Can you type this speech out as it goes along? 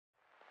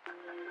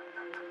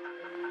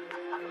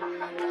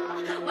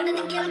Moving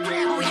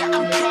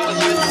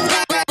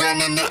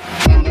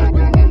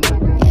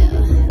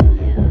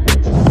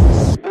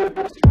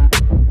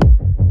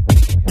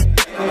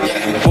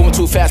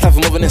too fast, life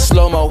is moving in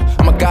slow-mo.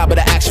 I'm a god, but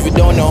I act if you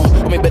don't know.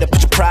 Homie, better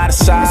put your pride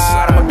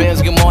aside. I'm a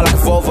Benz, get more like a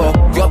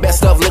Volvo. Your best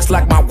stuff looks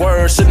like my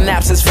words.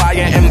 Synapses, fire,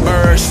 and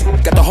burst.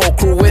 Got the whole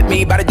crew with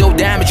me, about to do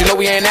damage. You know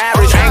we ain't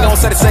average. I ain't gon'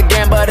 say this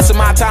again, but it's in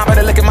my time.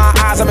 Better look in my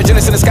eyes. I'm a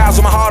genius in the skies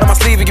with my heart on my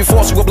sleeve. If you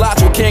force, you will block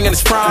to a king in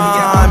his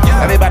prime.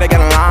 Everybody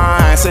got a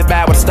line. Sit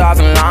back with the stars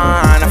in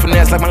line. I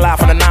finesse like my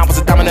life on the nine. Was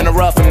a diamond in the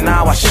rough, and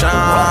now I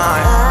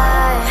shine.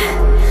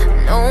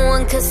 No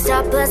one could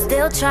stop us,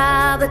 they'll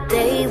try, but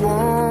they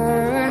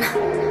won't.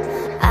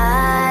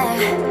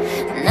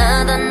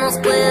 Nada nos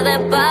puede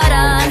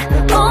parar.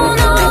 Oh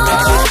no,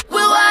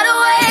 we're wide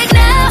awake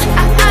now.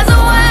 Our eyes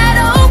are wide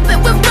open.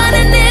 We're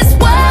running this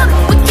world.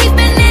 We're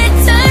keeping it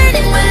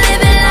turning. We're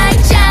living like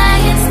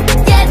giants.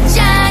 Yeah,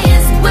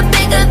 giants. We're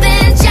bigger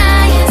than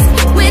giants.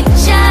 We're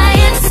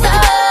giants.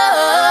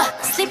 Oh,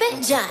 sleeping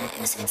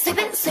giants.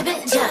 Sleeping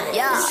giants.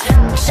 Yeah.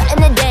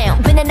 Shutting it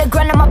down. Been in the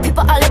ground and my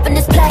people all up in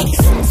this place.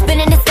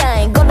 Spinning this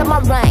thing. Go to my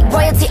rank.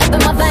 Royalty up in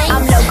my veins.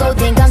 I'm no gold,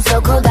 think I'm so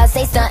cold. I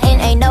say something,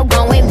 ain't no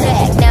going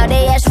back. Now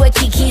they ask where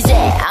Kiki's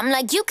at. I'm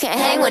like, you can't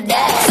hang with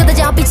that.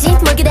 쏟아져 빛이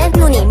멀게 된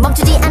눈이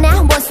멈추지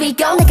않아. Once we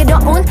go, 내게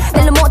넣은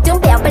날로 모든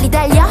뼈 빨리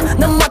달려.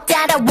 넌 못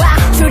따라와.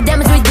 True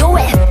damage we do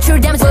it. True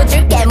damage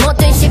보여줄게.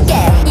 뭐든 쉽게.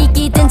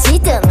 이기든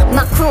지든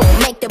my crew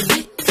make the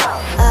beat go.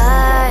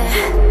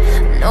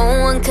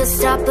 No one could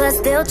stop us.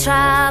 They'll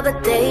try,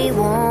 but they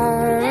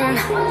won't.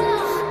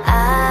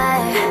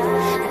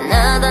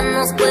 Nada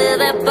nos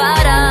puede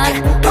parar.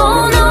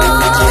 Oh no,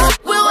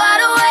 we're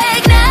wide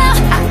awake now.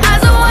 Our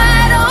eyes are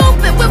wide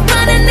open. We're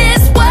running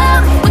this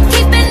world. We're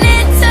keeping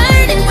it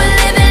turning. We're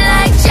living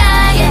like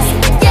giants.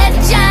 Yeah,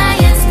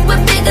 giants.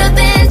 We're bigger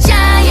than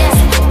giants.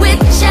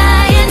 We're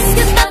giants.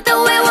 It's not the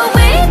way we're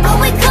weak, but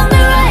we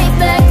coming right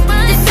back.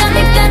 This time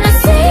you're gonna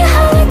see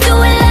how we do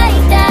it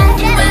like that.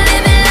 We're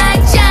living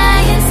like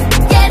giants.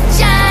 Yeah,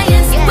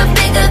 giants. We're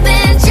bigger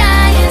than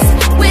giants.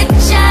 We're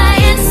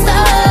giants.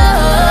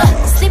 Oh,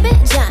 sleeping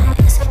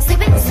giants.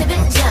 Sleeping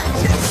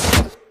giants.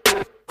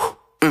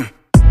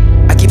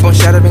 I keep on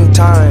shattering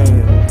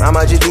time. I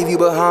might just leave you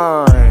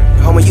behind.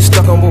 Homie, you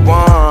stuck on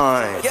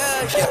rewind.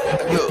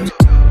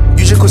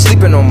 You should quit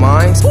sleeping on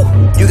mine.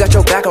 You got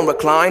your back on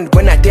recline.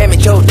 When I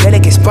damage your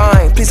delicate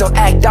spine, please don't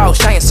act out,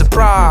 shy and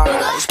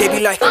surprise. They be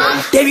like,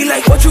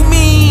 what you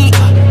mean?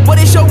 What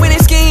is showing